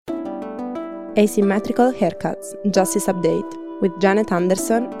Asymmetrical Haircuts, Justice Update, with Janet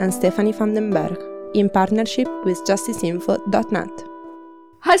Anderson and Stephanie van den Berg, in partnership with justiceinfo.net.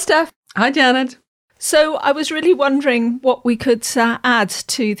 Hi, Steph. Hi, Janet. So I was really wondering what we could add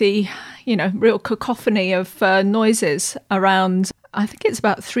to the, real cacophony of noises around, I think it's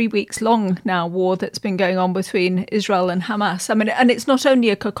about 3 weeks long now, war that's been going on between Israel and Hamas. I mean, and it's not only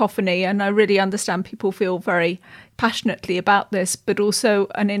a cacophony, and I really understand people feel very passionately about this, but also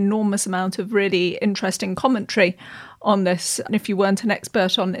an enormous amount of really interesting commentary on this. And if you weren't an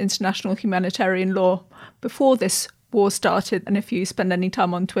expert on international humanitarian law before this war started, and if you spend any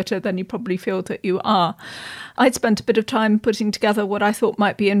time on Twitter, then you probably feel that you are. I'd spent a bit of time putting together what I thought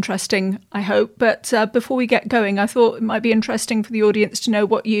might be interesting, I hope. But before we get going, I thought it might be interesting for the audience to know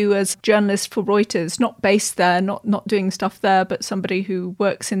what you, as journalist for Reuters, not based there, not doing stuff there, but somebody who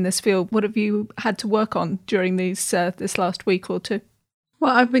works in this field, what have you had to work on during this last week or two?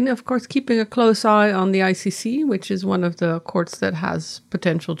 Well, I've been, of course, keeping a close eye on the ICC, which is one of the courts that has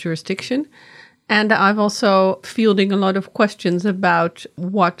potential jurisdiction. And I've also fielding a lot of questions about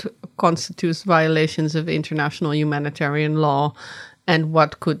what constitutes violations of international humanitarian law and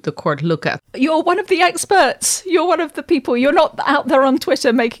what could the court look at. You're one of the experts. You're one of the people. You're not out there on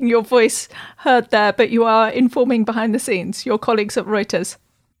Twitter making your voice heard there, but you are informing behind the scenes, your colleagues at Reuters.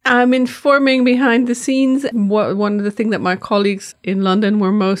 I'm informing behind the scenes. One of the things that my colleagues in London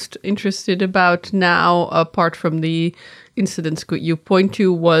were most interested about now, apart from the incidents you point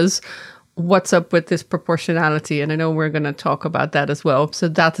to, was what's up with this proportionality? And I know we're going to talk about that as well. So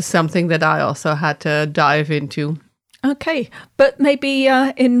that is something that I also had to dive into. Okay, but maybe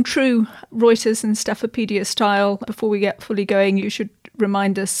in true Reuters and Stephopedia style, before we get fully going, you should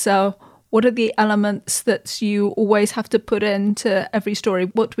remind us what are the elements that you always have to put into every story?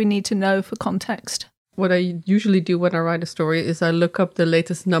 What do we need to know for context? What I usually do when I write a story is I look up the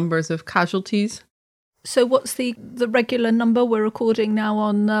latest numbers of casualties. So what's the regular number? We're recording now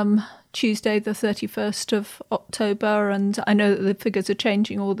on Tuesday, the 31st of October, and I know that the figures are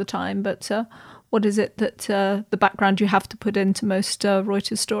changing all the time, but what is it that the background you have to put into most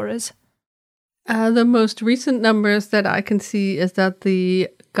Reuters stories? The most recent numbers that I can see is that the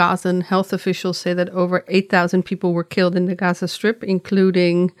Gazan health officials say that over 8,000 people were killed in the Gaza Strip,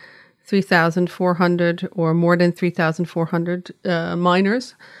 including 3,400 or more than 3,400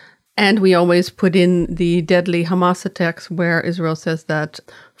 minors. And we always put in the deadly Hamas attacks where Israel says that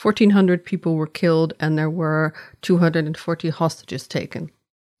 1,400 people were killed and there were 240 hostages taken.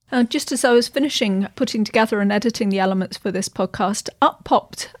 Just as I was finishing putting together and editing the elements for this podcast, up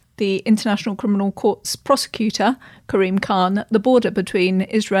popped the International Criminal Court's prosecutor, Karim Khan, at the border between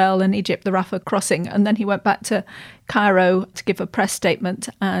Israel and Egypt, the Rafah crossing. And then he went back to Cairo to give a press statement,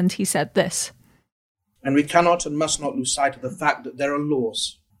 and he said this. And we cannot and must not lose sight of the fact that there are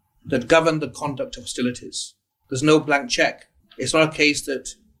laws that govern the conduct of hostilities. There's no blank check. It's not a case that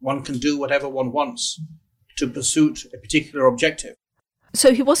one can do whatever one wants to pursue a particular objective.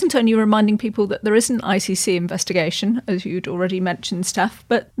 So he wasn't only reminding people that there is an ICC investigation, as you'd already mentioned, Steph,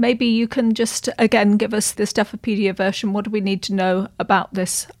 but maybe you can just, again, give us the Stephopedia version. What do we need to know about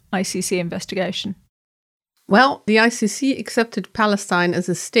this ICC investigation? Well, the ICC accepted Palestine as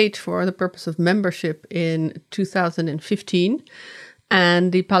a state for the purpose of membership in 2015.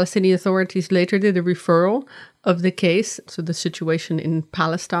 And the Palestinian authorities later did a referral of the case, so the situation in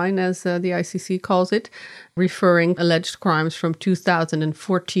Palestine, as the ICC calls it, referring alleged crimes from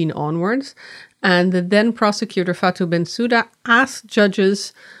 2014 onwards. And the then prosecutor, Fatou Bensouda, asked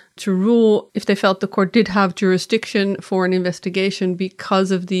judges to rule if they felt the court did have jurisdiction for an investigation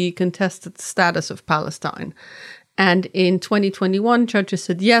because of the contested status of Palestine. And in 2021, judges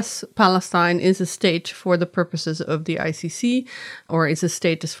said, yes, Palestine is a state for the purposes of the ICC, or is a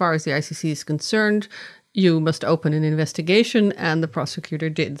state as far as the ICC is concerned. You must open an investigation, and the prosecutor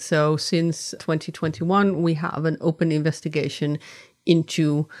did. So since 2021, we have an open investigation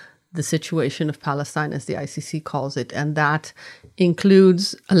into the situation of Palestine, as the ICC calls it. And that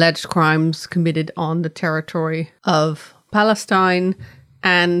includes alleged crimes committed on the territory of Palestine,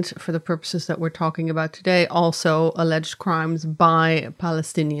 and for the purposes that we're talking about today, also alleged crimes by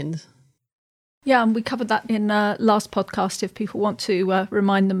Palestinians. Yeah, and we covered that in last podcast if people want to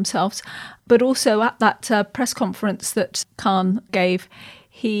remind themselves. But also at that press conference that Khan gave,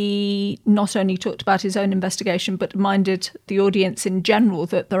 he not only talked about his own investigation, but reminded the audience in general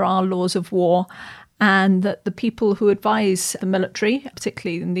that there are laws of war and that the people who advise the military,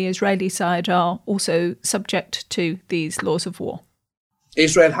 particularly in the Israeli side, are also subject to these laws of war.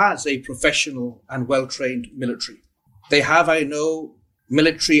 Israel has a professional and well-trained military. They have, I know,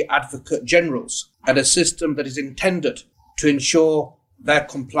 military advocate generals and a system that is intended to ensure their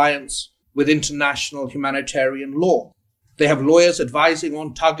compliance with international humanitarian law. They have lawyers advising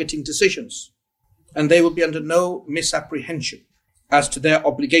on targeting decisions, and they will be under no misapprehension as to their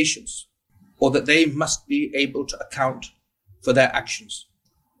obligations or that they must be able to account for their actions.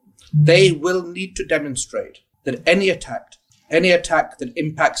 They will need to demonstrate that any attack that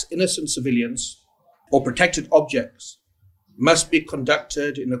impacts innocent civilians or protected objects must be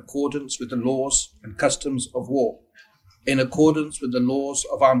conducted in accordance with the laws and customs of war, in accordance with the laws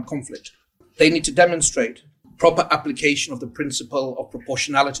of armed conflict. They need to demonstrate proper application of the principle of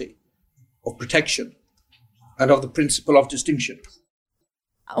proportionality, of protection, and of the principle of distinction.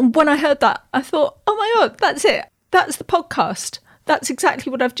 And when I heard that, I thought, oh my God, that's it. That's the podcast. That's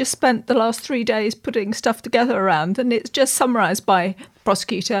exactly what I've just spent the last 3 days putting stuff together around. And it's just summarised by the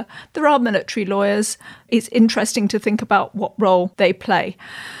prosecutor. There are military lawyers. It's interesting to think about what role they play.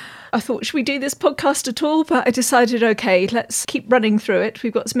 I thought, should we do this podcast at all? But I decided, okay, let's keep running through it.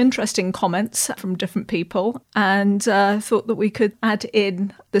 We've got some interesting comments from different people, and thought that we could add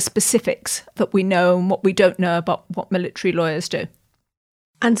in the specifics that we know and what we don't know about what military lawyers do.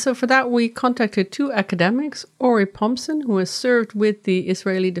 And so for that, we contacted two academics, Ori Pomsen, who has served with the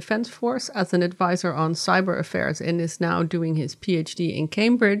Israeli Defense Force as an advisor on cyber affairs and is now doing his PhD in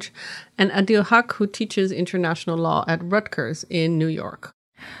Cambridge, and Adil Haq, who teaches international law at Rutgers in New York.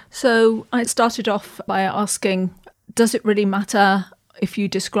 So I started off by asking, does it really matter if you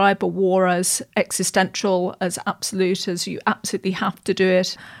describe a war as existential, as absolute, as you absolutely have to do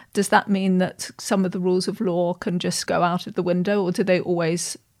it? Does that mean that some of the rules of law can just go out of the window, or do they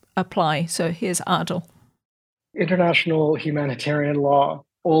always apply? So here's Adil. International humanitarian law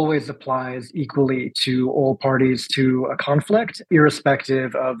always applies equally to all parties to a conflict,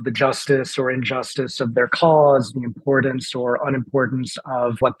 irrespective of the justice or injustice of their cause, the importance or unimportance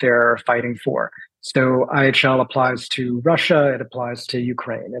of what they're fighting for. So IHL applies to Russia, it applies to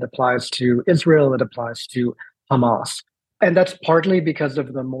Ukraine, it applies to Israel, it applies to Hamas. And that's partly because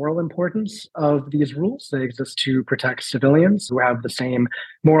of the moral importance of these rules. They exist to protect civilians who have the same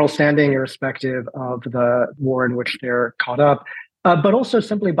moral standing, irrespective of the war in which they're caught up, but also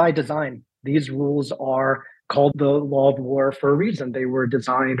simply by design. These rules are called the law of war for a reason. They were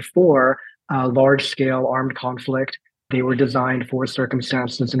designed for large-scale armed conflict. They were designed for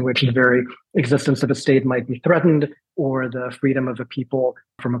circumstances in which the very existence of a state might be threatened or the freedom of a people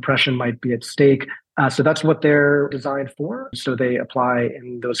from oppression might be at stake. So that's what they're designed for. So they apply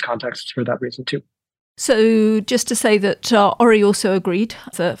in those contexts for that reason too. So just to say that Ori also agreed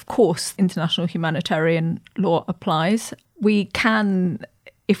that, of course, international humanitarian law applies. We can,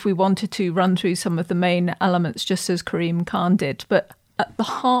 if we wanted to, run through some of the main elements, just as Karim Khan did. But at the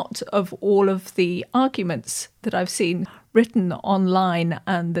heart of all of the arguments that I've seen written online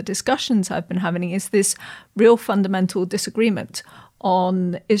and the discussions I've been having is this real fundamental disagreement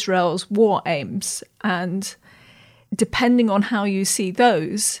on Israel's war aims. And depending on how you see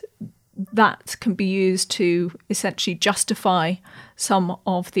those, that can be used to essentially justify some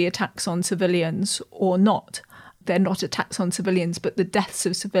of the attacks on civilians or not. They're not attacks on civilians, but the deaths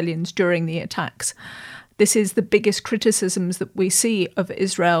of civilians during the attacks. This is the biggest criticisms that we see of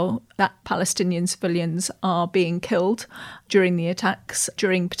Israel, that Palestinian civilians are being killed during the attacks,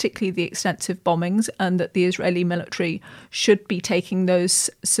 during particularly the extensive bombings, and that the Israeli military should be taking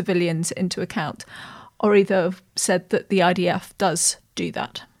those civilians into account. Ori, though, said that the IDF does do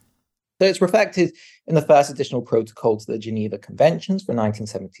that. So it's reflected in the first additional protocol to the Geneva Conventions for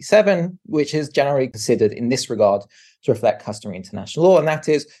 1977, which is generally considered in this regard to reflect customary international law. And that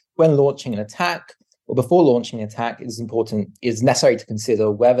is, when launching an attack, or before launching an attack, it is necessary to consider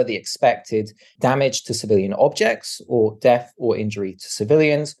whether the expected damage to civilian objects or death or injury to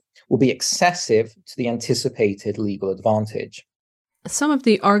civilians will be excessive to the anticipated legal advantage. Some of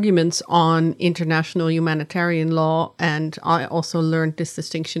the arguments on international humanitarian law, and I also learned this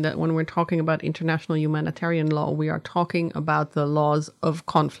distinction that when we're talking about international humanitarian law, we are talking about the laws of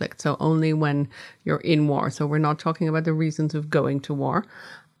conflict. So only when you're in war. So we're not talking about the reasons of going to war.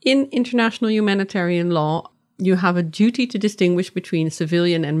 In international humanitarian law, you have a duty to distinguish between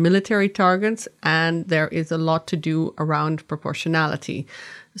civilian and military targets, and there is a lot to do around proportionality.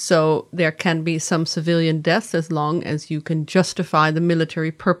 So there can be some civilian deaths as long as you can justify the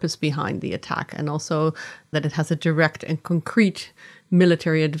military purpose behind the attack, and also that it has a direct and concrete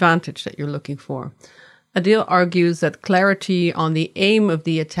military advantage that you're looking for. Adil argues that clarity on the aim of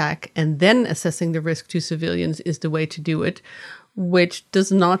the attack and then assessing the risk to civilians is the way to do it, which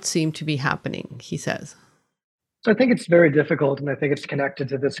does not seem to be happening, he says. So I think it's very difficult, and I think it's connected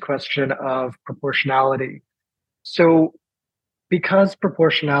to this question of proportionality. So because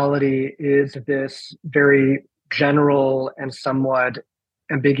proportionality is this very general and somewhat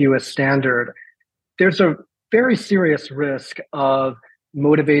ambiguous standard, there's a very serious risk of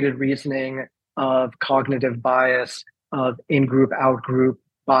motivated reasoning, of cognitive bias, of in-group, out-group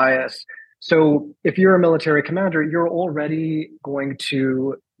bias. So if you're a military commander, you're already going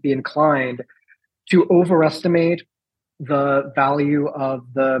to be inclined to overestimate the value of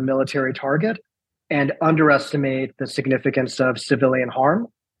the military target and underestimate the significance of civilian harm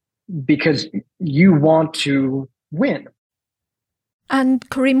because you want to win. And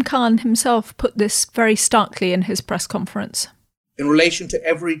Karim Khan himself put this very starkly in his press conference. In relation to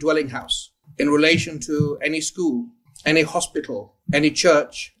every dwelling house, in relation to any school, any hospital, any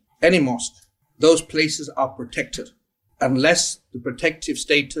church, any mosque, those places are protected unless the protective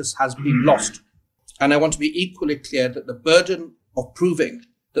status has been lost. And I want to be equally clear that the burden of proving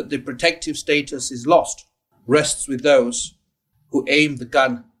that the protective status is lost rests with those who aim the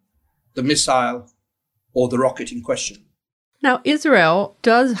gun, the missile, or the rocket in question. Now, Israel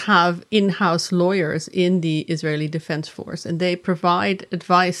does have in-house lawyers in the Israeli Defense Force, and they provide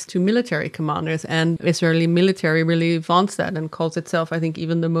advice to military commanders. And Israeli military really vaunts that and calls itself, I think,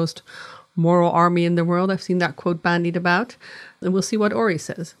 even the most moral army in the world. I've seen that quote bandied about. And we'll see what Ori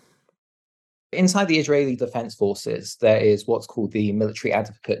says. Inside the Israeli Defense Forces, there is what's called the Military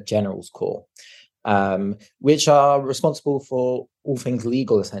Advocate General's Corps, which are responsible for all things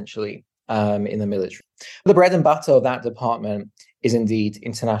legal, essentially, in the military. The bread and butter of that department is indeed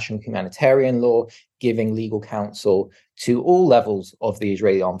international humanitarian law, giving legal counsel to all levels of the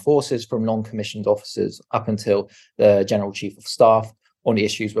Israeli armed forces, from non-commissioned officers up until the General Chief of Staff, on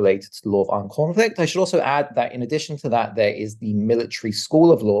issues related to the law of armed conflict. I should also add that in addition to that, there is the Military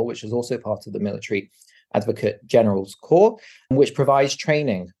School of Law, which is also part of the Military Advocate General's Corps, which provides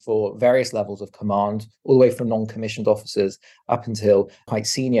training for various levels of command, all the way from non-commissioned officers up until quite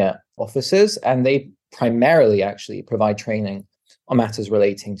senior officers. And they primarily actually provide training on matters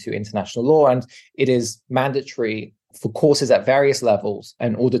relating to international law. And it is mandatory for courses at various levels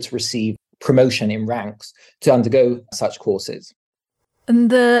in order to receive promotion in ranks to undergo such courses.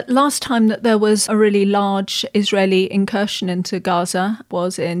 And the last time that there was a really large Israeli incursion into Gaza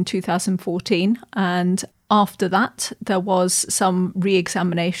was in 2014. And after that, there was some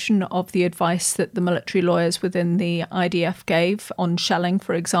re-examination of the advice that the military lawyers within the IDF gave on shelling,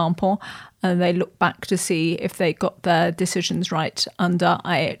 for example. And they looked back to see if they got their decisions right under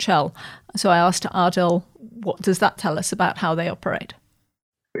IHL. So I asked Adil, what does that tell us about how they operate?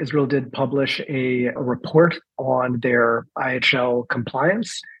 Israel did publish a report on their IHL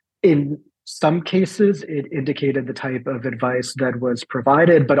compliance. In some cases, it indicated the type of advice that was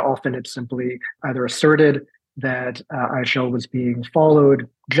provided, but often it simply either asserted that IHL was being followed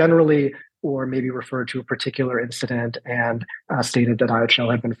generally, or maybe referred to a particular incident and stated that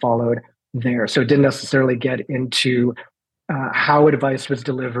IHL had been followed there. So it didn't necessarily get into how advice was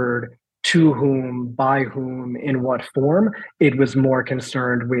delivered, to whom, by whom, in what form. It was more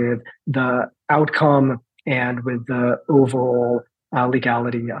concerned with the outcome and with the overall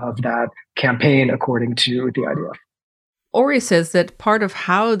legality of that campaign, according to the IDF. Ori says that part of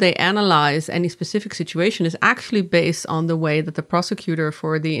how they analyze any specific situation is actually based on the way that the prosecutor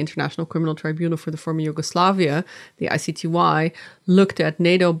for the International Criminal Tribunal for the former Yugoslavia, the ICTY, looked at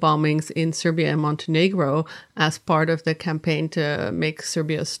NATO bombings in Serbia and Montenegro as part of the campaign to make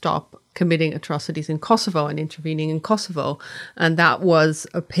Serbia stop committing atrocities in Kosovo and intervening in Kosovo. And that was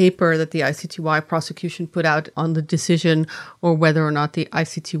a paper that the ICTY prosecution put out on the decision or whether or not the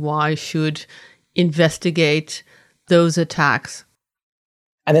ICTY should investigate those attacks.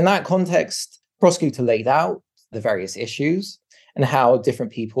 And in that context, the prosecutor laid out the various issues and how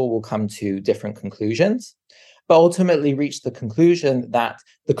different people will come to different conclusions, but ultimately reached the conclusion that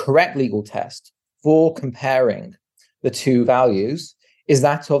the correct legal test for comparing the two values is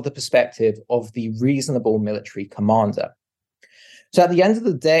that of the perspective of the reasonable military commander. So at the end of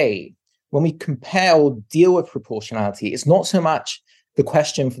the day, when we compare or deal with proportionality, it's not so much the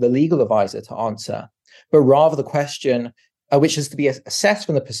question for the legal advisor to answer, but rather the question which is to be assessed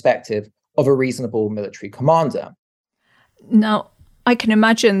from the perspective of a reasonable military commander. Now, I can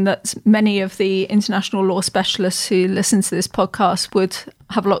imagine that many of the international law specialists who listen to this podcast would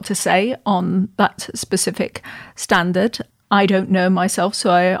have a lot to say on that specific standard. I don't know myself, so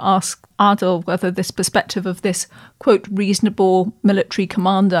I ask Adil whether this perspective of this, quote, reasonable military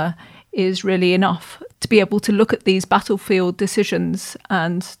commander is really enough to be able to look at these battlefield decisions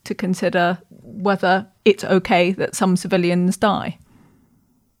and to consider whether it's okay that some civilians die.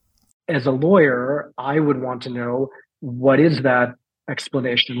 As a lawyer, I would want to know, what is that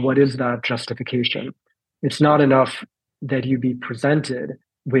explanation? What is that justification? It's not enough that you be presented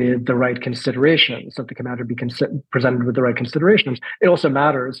with the right considerations, that the commander be presented with the right considerations. It also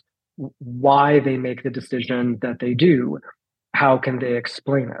matters why they make the decision that they do. How can they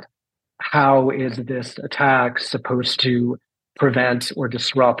explain it? How is this attack supposed to prevent or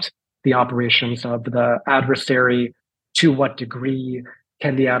disrupt the operations of the adversary? To what degree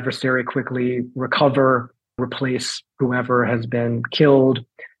can the adversary quickly recover, replace whoever has been killed,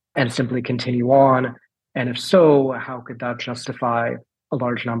 and simply continue on? And if so, how could that justify a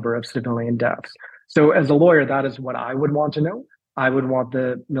large number of civilian deaths? So as a lawyer, that is what I would want to know. I would want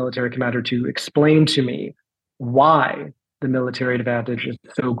the military commander to explain to me why the military advantage is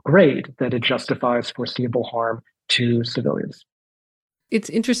so great that it justifies foreseeable harm to civilians. It's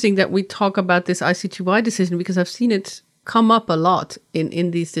interesting that we talk about this ICTY decision because I've seen it come up a lot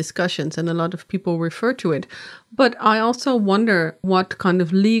in these discussions and a lot of people refer to it. But I also wonder what kind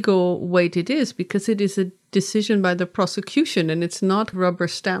of legal weight it is, because it is a decision by the prosecution and it's not rubber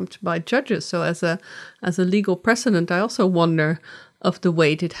stamped by judges. So as a legal precedent, I also wonder of the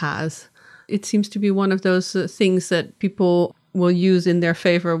weight it has. It seems to be one of those things that people will use in their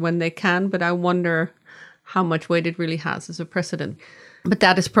favor when they can, but I wonder how much weight it really has as a precedent. But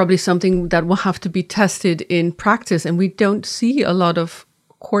that is probably something that will have to be tested in practice. And we don't see a lot of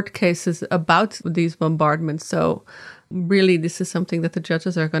court cases about these bombardments. So really, this is something that the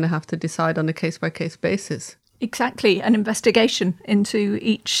judges are going to have to decide on a case-by-case basis. Exactly, an investigation into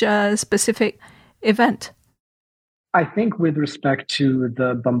each specific event. I think with respect to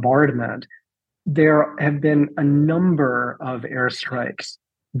the bombardment, there have been a number of airstrikes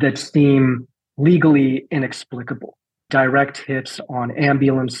that seem legally inexplicable. Direct hits on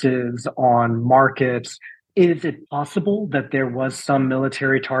ambulances, on markets. Is it possible that there was some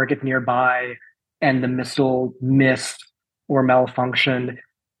military target nearby and the missile missed or malfunctioned?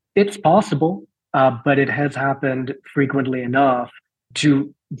 It's possible, but it has happened frequently enough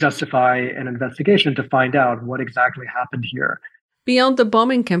to justify an investigation to find out what exactly happened here. Beyond the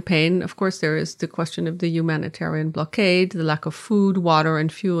bombing campaign, of course, there is the question of the humanitarian blockade, the lack of food, water,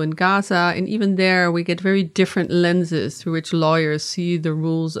 and fuel in Gaza. And even there, we get very different lenses through which lawyers see the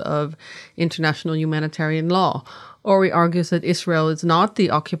rules of international humanitarian law. Ori argues that Israel is not the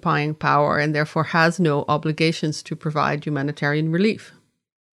occupying power and therefore has no obligations to provide humanitarian relief.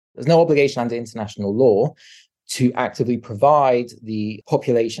 There's no obligation under international law to actively provide the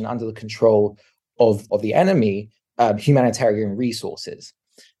population under the control of the enemy humanitarian resources.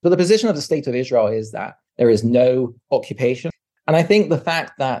 But the position of the state of Israel is that there is no occupation. And I think the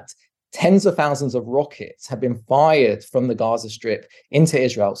fact that tens of thousands of rockets have been fired from the Gaza Strip into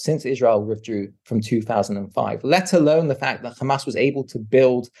Israel since Israel withdrew from 2005, let alone the fact that Hamas was able to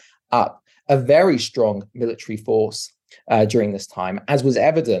build up a very strong military force during this time, as was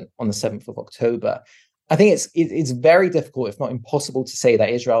evident on the 7th of October. I think it's very difficult, if not impossible, to say that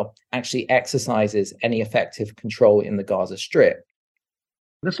Israel actually exercises any effective control in the Gaza Strip.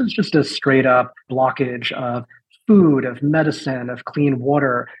 This is just a straight up blockage of food, of medicine, of clean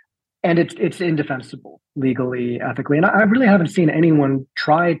water. And it's indefensible legally, ethically. And I really haven't seen anyone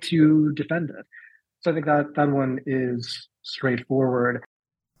try to defend it. So I think that one is straightforward.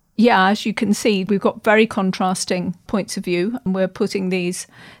 Yeah, as you can see, we've got very contrasting points of view, and we're putting these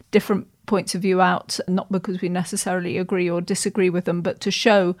different points of view out, not because we necessarily agree or disagree with them, but to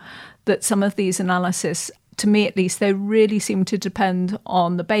show that some of these analyses, to me at least, they really seem to depend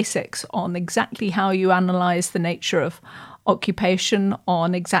on the basics, on exactly how you analyse the nature of occupation,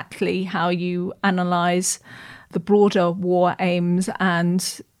 on exactly how you analyse the broader war aims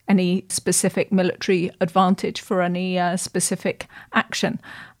and any specific military advantage for any specific action.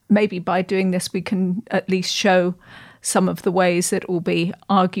 Maybe by doing this, we can at least show some of the ways that will be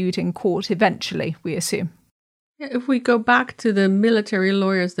argued in court eventually, we assume. If we go back to the military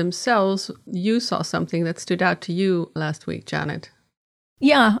lawyers themselves, you saw something that stood out to you last week, Janet.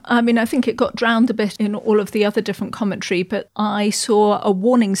 Yeah, I mean, I think it got drowned a bit in all of the other different commentary, but I saw a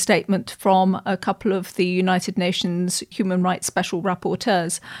warning statement from a couple of the United Nations human rights special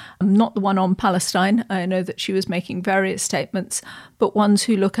rapporteurs, not the one on Palestine. I know that she was making various statements, but ones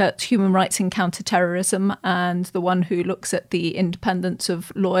who look at human rights and counterterrorism, and the one who looks at the independence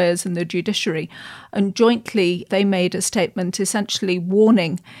of lawyers and the judiciary. And jointly, they made a statement essentially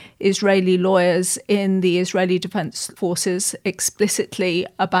warning Israeli lawyers in the Israeli Defense Forces explicitly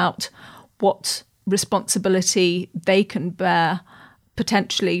about what responsibility they can bear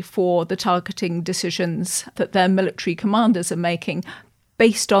potentially for the targeting decisions that their military commanders are making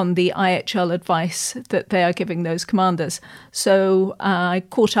based on the IHL advice that they are giving those commanders. So I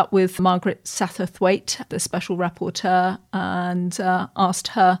caught up with Margaret Satterthwaite, the special rapporteur, and asked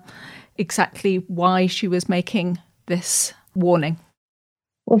her exactly why she was making this warning.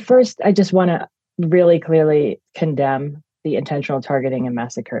 Well, first, I just want to really clearly condemn the intentional targeting and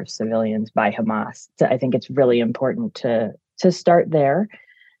massacre of civilians by Hamas. So I think it's really important to start there.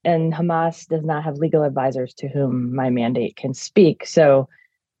 And Hamas does not have legal advisors to whom my mandate can speak. So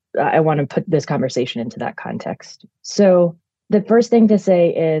I want to put this conversation into that context. So the first thing to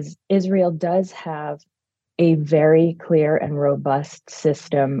say is Israel does have a very clear and robust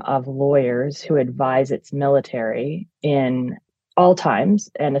system of lawyers who advise its military in all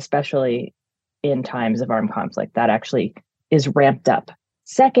times, and especially in times of armed conflict. That actually is ramped up.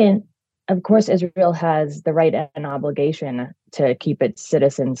 Second, of course, Israel has the right and obligation to keep its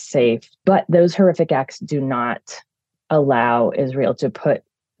citizens safe, but those horrific acts do not allow Israel to put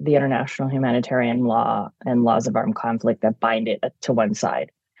the international humanitarian law and laws of armed conflict that bind it to one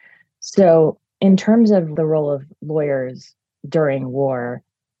side. So in terms of the role of lawyers during war,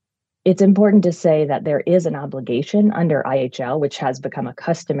 it's important to say that there is an obligation under IHL, which has become a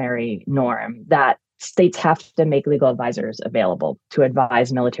customary norm, that states have to make legal advisors available to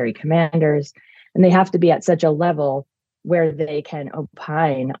advise military commanders, and they have to be at such a level where they can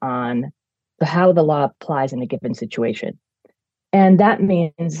opine on how the law applies in a given situation. And that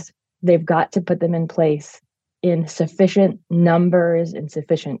means they've got to put them in place in sufficient numbers, in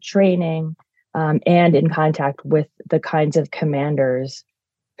sufficient training, and in contact with the kinds of commanders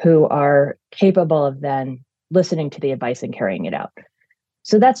who are capable of then listening to the advice and carrying it out.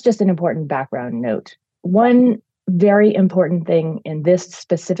 So that's just an important background note. One very important thing in this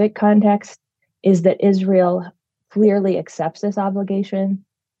specific context is that Israel clearly accepts this obligation.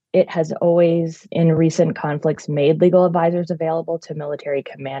 It has always, in recent conflicts, made legal advisors available to military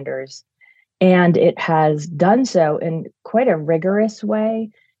commanders, and it has done so in quite a rigorous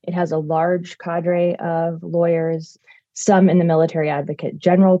way. It has a large cadre of lawyers, some in the Military Advocate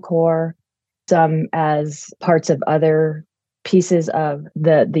General Corps, some as parts of other pieces of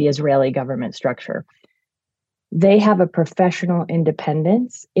the Israeli government structure. They have a professional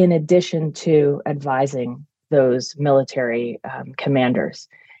independence in addition to advising those military commanders.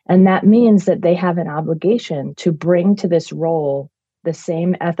 And that means that they have an obligation to bring to this role the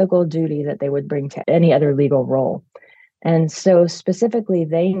same ethical duty that they would bring to any other legal role. And so specifically,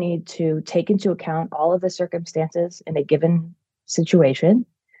 they need to take into account all of the circumstances in a given situation,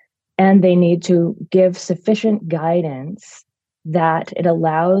 and they need to give sufficient guidance that it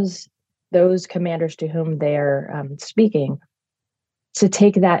allows those commanders to whom they're speaking to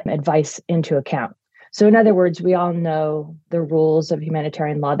take that advice into account. So in other words, we all know the rules of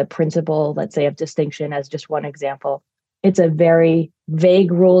humanitarian law, the principle, let's say, of distinction as just one example. It's a very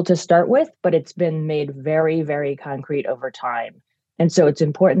vague rule to start with, but it's been made very, very concrete over time. And so it's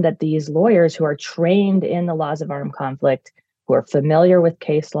important that these lawyers who are trained in the laws of armed conflict, who are familiar with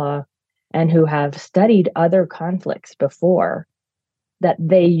case law, and who have studied other conflicts before, that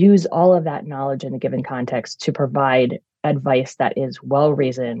they use all of that knowledge in a given context to provide advice that is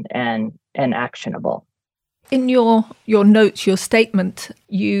well-reasoned and actionable. In your notes, your statement,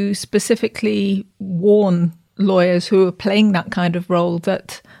 you specifically warn lawyers who are playing that kind of role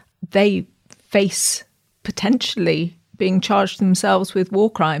that they face potentially being charged themselves with war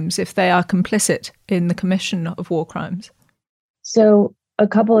crimes if they are complicit in the commission of war crimes. So a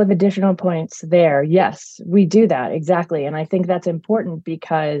couple of additional points there. Yes, we do that. Exactly. And I think that's important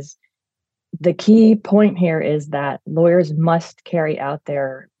because the key point here is that lawyers must carry out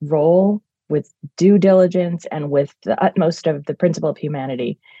their role with due diligence and with the utmost of the principle of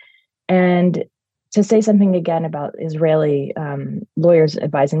humanity. And to say something again about Israeli lawyers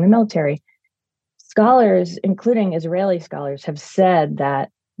advising the military, scholars, including Israeli scholars, have said that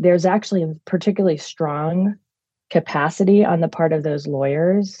there's actually a particularly strong capacity on the part of those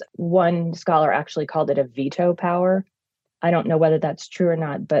lawyers. One scholar actually called it a veto power. I don't know whether that's true or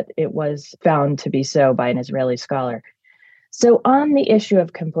not, but it was found to be so by an Israeli scholar. So on the issue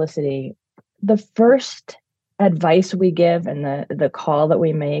of complicity, the first advice we give and the call that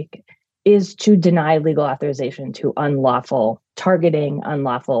we make is to deny legal authorization to unlawful targeting,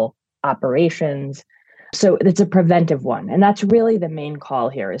 unlawful operations. So it's a preventive one. And that's really the main call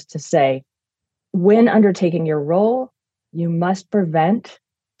here, is to say, when undertaking your role, you must prevent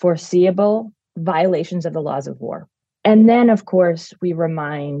foreseeable violations of the laws of war. And then, of course, we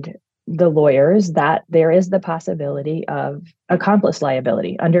remind the lawyers that there is the possibility of accomplice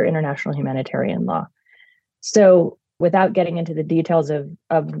liability under international humanitarian law. So without getting into the details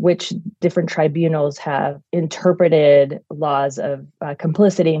of which different tribunals have interpreted laws of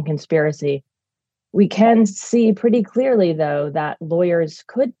complicity and conspiracy, we can see pretty clearly, though, that lawyers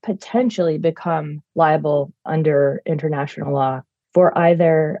could potentially become liable under international law for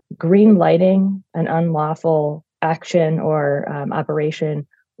either green lighting an unlawful action or operation,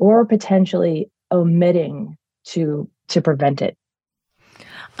 or potentially omitting to prevent it.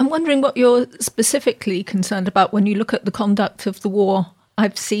 I'm wondering what you're specifically concerned about when you look at the conduct of the war.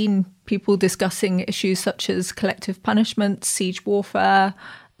 I've seen people discussing issues such as collective punishment, siege warfare,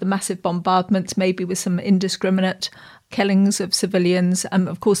 the massive bombardments, maybe with some indiscriminate killings of civilians, and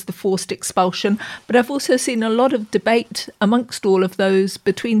of course the forced expulsion. But I've also seen a lot of debate amongst all of those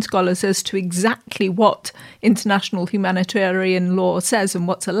between scholars as to exactly what international humanitarian law says and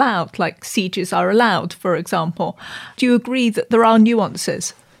what's allowed, like sieges are allowed, for example. Do you agree that there are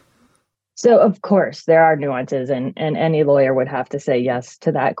nuances? So, of course, there are nuances, and any lawyer would have to say yes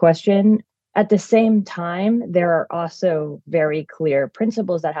to that question. At the same time, there are also very clear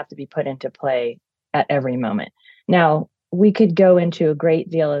principles that have to be put into play at every moment. Now, we could go into a great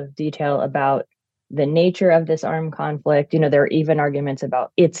deal of detail about the nature of this armed conflict. There are even arguments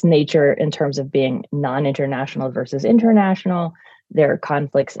about its nature in terms of being non-international versus international. There are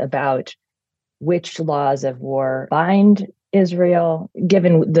conflicts about which laws of war bind Israel,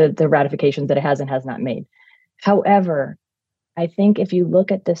 given the ratifications that it has and has not made. However, I think if you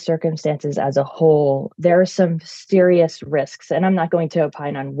look at the circumstances as a whole, there are some serious risks. And I'm not going to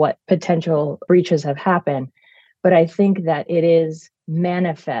opine on what potential breaches have happened, but I think that it is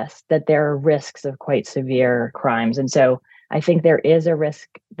manifest that there are risks of quite severe crimes. And so I think there is a risk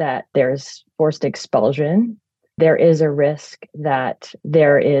that there's forced expulsion. There is a risk that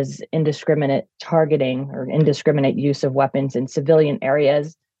there is indiscriminate targeting or indiscriminate use of weapons in civilian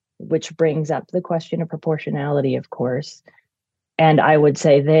areas, which brings up the question of proportionality, of course. And I would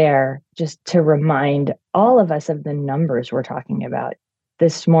say there, just to remind all of us of the numbers we're talking about.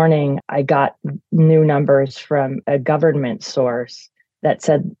 This morning, I got new numbers from a government source that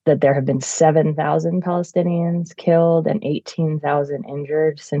said that there have been 7,000 Palestinians killed and 18,000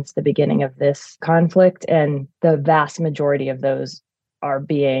 injured since the beginning of this conflict. And the vast majority of those are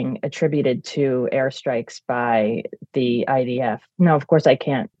being attributed to airstrikes by the IDF. Now, of course, I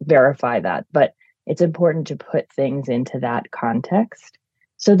can't verify that, but it's important to put things into that context.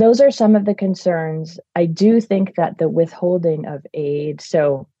 So those are some of the concerns. I do think that the withholding of aid,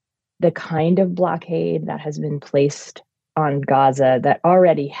 so the kind of blockade that has been placed on Gaza that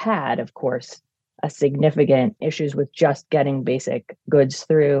already had, of course, a significant issues with just getting basic goods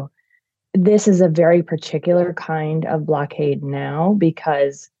through. This is a very particular kind of blockade now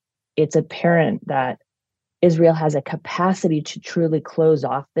because it's apparent that Israel has a capacity to truly close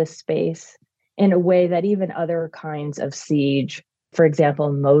off this space in a way that even other kinds of siege, for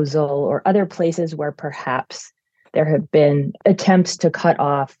example, Mosul or other places where perhaps there have been attempts to cut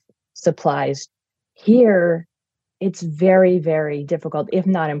off supplies. Here, it's very, very difficult, if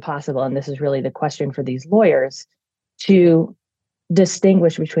not impossible, and this is really the question for these lawyers, to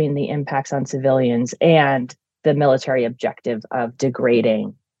distinguish between the impacts on civilians and the military objective of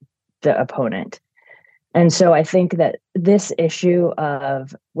degrading the opponent. And so I think that this issue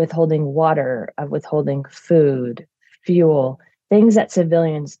of withholding water, of withholding food, fuel, things that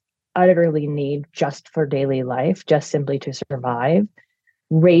civilians utterly need just for daily life, just simply to survive,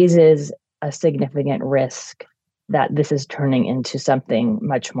 raises a significant risk that this is turning into something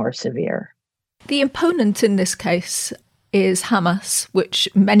much more severe. The opponent in this case is Hamas, which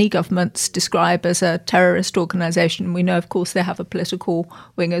many governments describe as a terrorist organisation. We know, of course, they have a political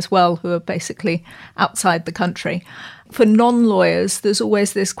wing as well, who are basically outside the country. For non-lawyers, there's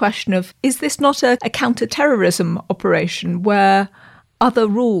always this question of, is this not a counter-terrorism operation where other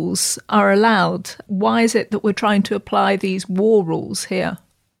rules are allowed? Why is it that we're trying to apply these war rules here?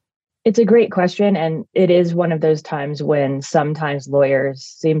 It's a great question, and it is one of those times when sometimes lawyers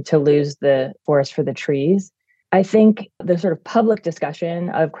seem to lose the forest for the trees. I think the sort of public discussion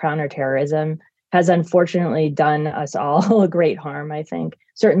of counterterrorism has unfortunately done us all a great harm, I think,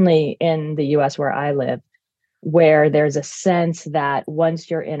 certainly in the US where I live, where there's a sense that once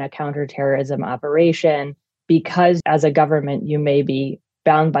you're in a counterterrorism operation, because as a government you may be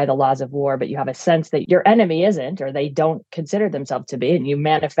bound by the laws of war, but you have a sense that your enemy isn't, or they don't consider themselves to be, and you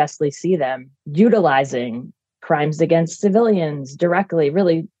manifestly see them utilizing crimes against civilians directly,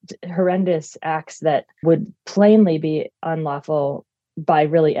 really horrendous acts that would plainly be unlawful by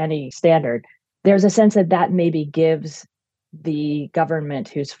really any standard. There's a sense that that maybe gives the government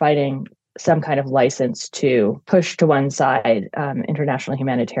who's fighting some kind of license to push to one side international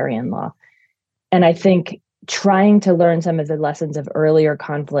humanitarian law. And I think trying to learn some of the lessons of earlier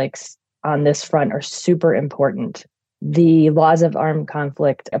conflicts on this front are super important. The laws of armed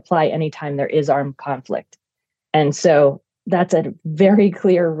conflict apply anytime there is armed conflict. And so that's a very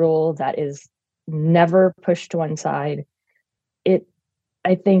clear rule that is never pushed to one side. It,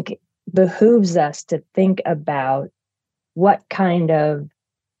 I think, behooves us to think about what kind of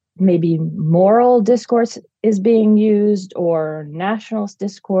maybe moral discourse is being used, or nationalist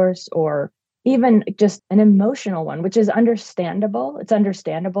discourse, or even just an emotional one, which is understandable. It's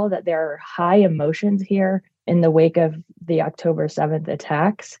understandable that there are high emotions here in the wake of the October 7th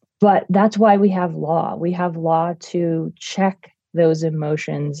attacks. But that's why we have law. We have law to check those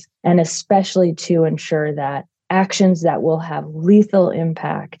emotions, and especially to ensure that actions that will have lethal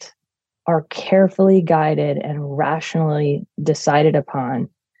impact are carefully guided and rationally decided upon.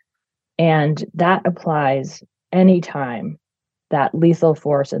 And that applies anytime that lethal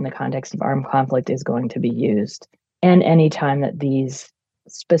force in the context of armed conflict is going to be used, and anytime that these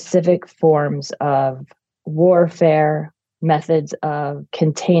specific forms of warfare, methods of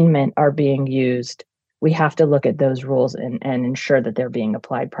containment are being used. We have to look at those rules and ensure that they're being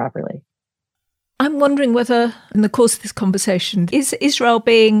applied properly. I'm wondering whether, in the course of this conversation, is Israel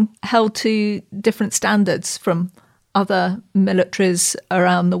being held to different standards from other militaries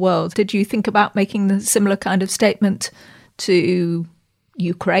around the world? Did you think about making the similar kind of statement to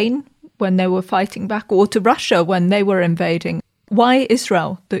Ukraine when they were fighting back, or to Russia when they were invading? Why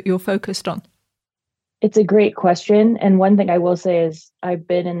Israel that you're focused on? It's a great question. And one thing I will say is I've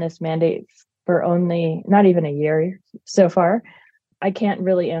been in this mandate for only not even a year so far. I can't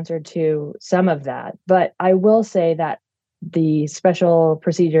really answer to some of that, but I will say that the special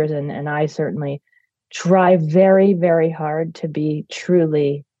procedures and I certainly try very, very hard to be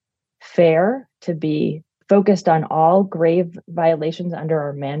truly fair, to be focused on all grave violations under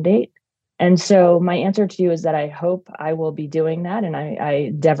our mandate. And so my answer to you is that I hope I will be doing that, and I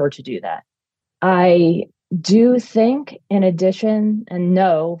endeavor to do that. I do think, in addition, and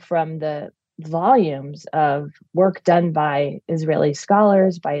know from the volumes of work done by Israeli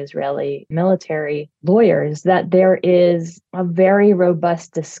scholars, by Israeli military lawyers, that there is a very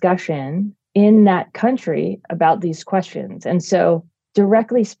robust discussion in that country about these questions. And so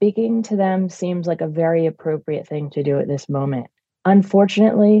directly speaking to them seems like a very appropriate thing to do at this moment.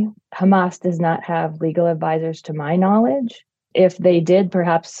 Unfortunately, Hamas does not have legal advisors to my knowledge. If they did,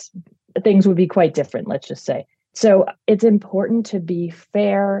 perhaps things would be quite different, let's just say. So it's important to be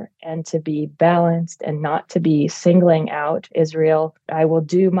fair and to be balanced and not to be singling out Israel. I will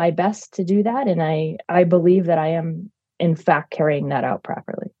do my best to do that. And I believe that I am, in fact, carrying that out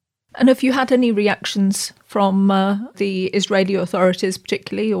properly. And have you had any reactions from the Israeli authorities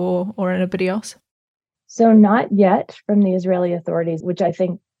particularly, or anybody else? So not yet from the Israeli authorities, which I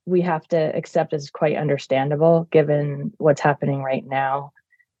think we have to accept as quite understandable given what's happening right now.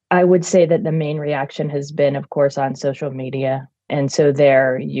 I would say that the main reaction has been, of course, on social media. And so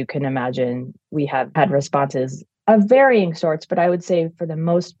there you can imagine we have had responses of varying sorts, but I would say for the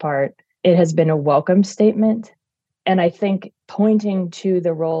most part, it has been a welcome statement. And I think pointing to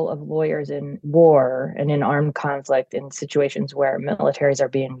the role of lawyers in war and in armed conflict in situations where militaries are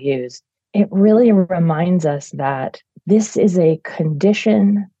being used, it really reminds us that this is a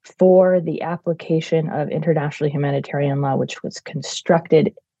condition for the application of international humanitarian law, which was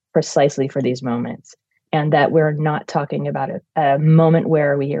constructed precisely for these moments. And that we're not talking about a moment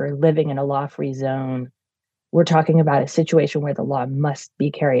where we are living in a law-free zone. We're talking about a situation where the law must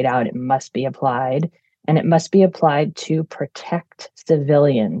be carried out, it must be applied, and it must be applied to protect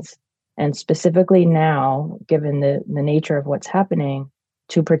civilians. And specifically now, given the nature of what's happening,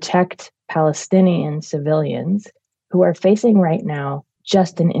 to protect Palestinian civilians who are facing right now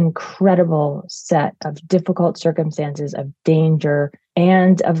just an incredible set of difficult circumstances, of danger,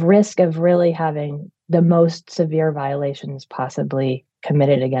 and of risk of really having the most severe violations possibly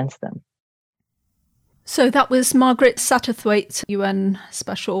committed against them. So that was Margaret Satterthwaite, UN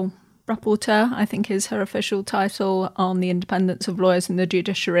Special Rapporteur, I think is her official title, on the independence of lawyers in the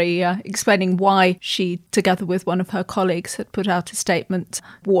judiciary, explaining why she, together with one of her colleagues, had put out a statement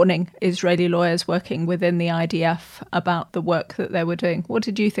warning Israeli lawyers working within the IDF about the work that they were doing. What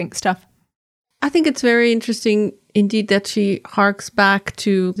did you think, Steph? I think it's very interesting indeed that she harks back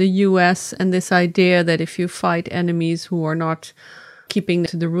to the US and this idea that if you fight enemies who are not keeping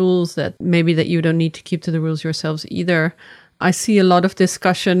to the rules, that maybe that you don't need to keep to the rules yourselves either. I see a lot of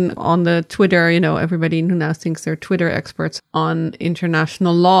discussion on the Twitter, everybody who now thinks they're Twitter experts on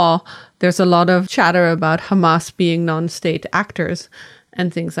international law. There's a lot of chatter about Hamas being non-state actors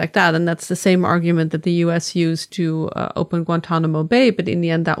and things like that. And that's the same argument that the US used to open Guantanamo Bay. But in the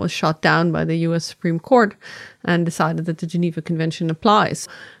end, that was shot down by the US Supreme Court and decided that the Geneva Convention applies.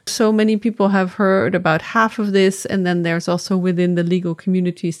 So many people have heard about half of this. And then there's also within the legal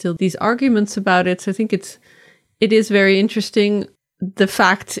community still these arguments about it. So I think it is very interesting. The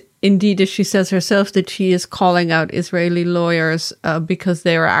fact, indeed, as she says herself, that she is calling out Israeli lawyers because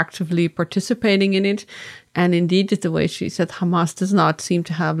they are actively participating in it. And indeed, the way she said, Hamas does not seem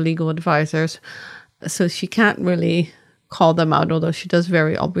to have legal advisors, so she can't really call them out, although she does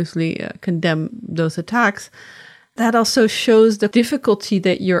very obviously condemn those attacks. That also shows the difficulty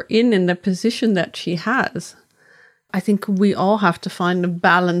that you're in the position that she has. I think we all have to find a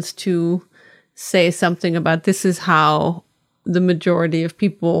balance to say something about this is how the majority of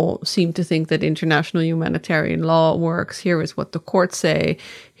people seem to think that international humanitarian law works. Here is what the courts say.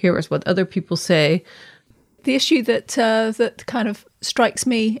 Here is what other people say. The issue that kind of strikes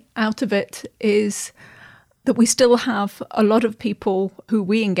me out of it is that we still have a lot of people who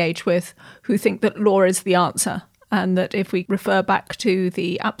we engage with who think that law is the answer, and that if we refer back to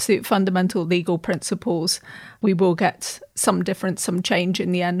the absolute fundamental legal principles, we will get some difference, some change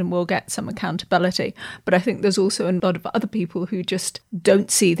in the end, and we'll get some accountability. But I think there's also a lot of other people who just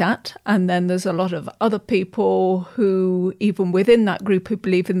don't see that. And then there's a lot of other people who, even within that group who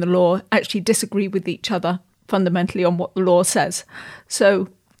believe in the law, actually disagree with each other fundamentally on what the law says. So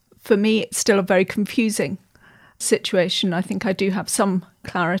for me, it's still a very confusing situation. I think I do have some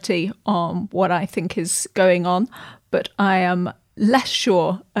clarity on what I think is going on, but I am less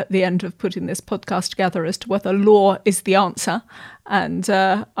sure at the end of putting this podcast together as to whether law is the answer, and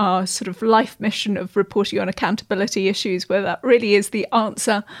our sort of life mission of reporting on accountability issues, where that really is the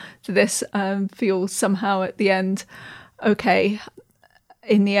answer to this, feels somehow at the end, okay,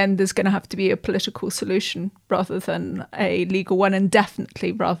 in the end there's going to have to be a political solution rather than a legal one, and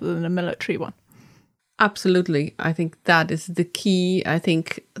definitely rather than a military one. Absolutely. I think that is the key. I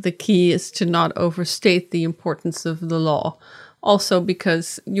think the key is to not overstate the importance of the law. Also,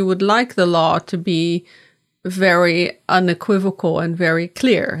 because you would like the law to be very unequivocal and very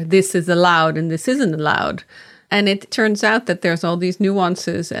clear. This is allowed and this isn't allowed. And it turns out that there's all these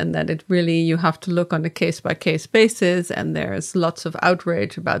nuances, and that it really, you have to look on a case-by-case basis, and there's lots of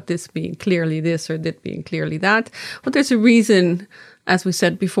outrage about this being clearly this or that being clearly that. But there's a reason, as we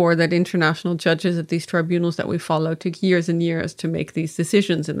said before, that international judges at these tribunals that we follow took years and years to make these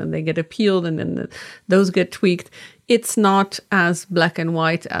decisions, and then they get appealed, and then those get tweaked. It's not as black and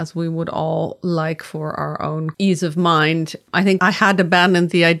white as we would all like for our own ease of mind. I think I had abandoned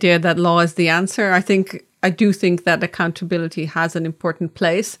the idea that law is the answer. I do think that accountability has an important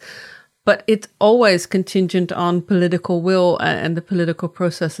place, but it's always contingent on political will and the political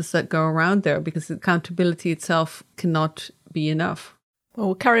processes that go around there, because accountability itself cannot be enough. Well,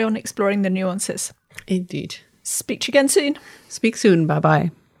 we'll carry on exploring the nuances. Indeed. Speak to you again soon. Speak soon. Bye-bye.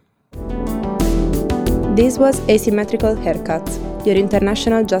 This was Asymmetrical Haircuts, your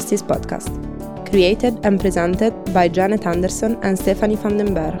international justice podcast, created and presented by Janet Anderson and Stephanie van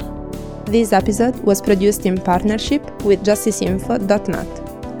den Berg. This episode was produced in partnership with justiceinfo.net,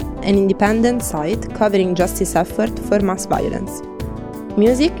 an independent site covering justice effort for mass violence.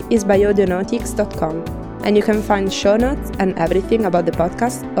 Music is by audionautics.com, and you can find show notes and everything about the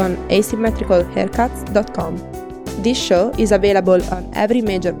podcast on asymmetricalhaircuts.com. This show is available on every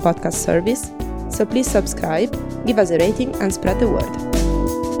major podcast service, so please subscribe, give us a rating, and spread the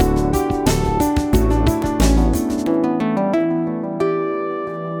word.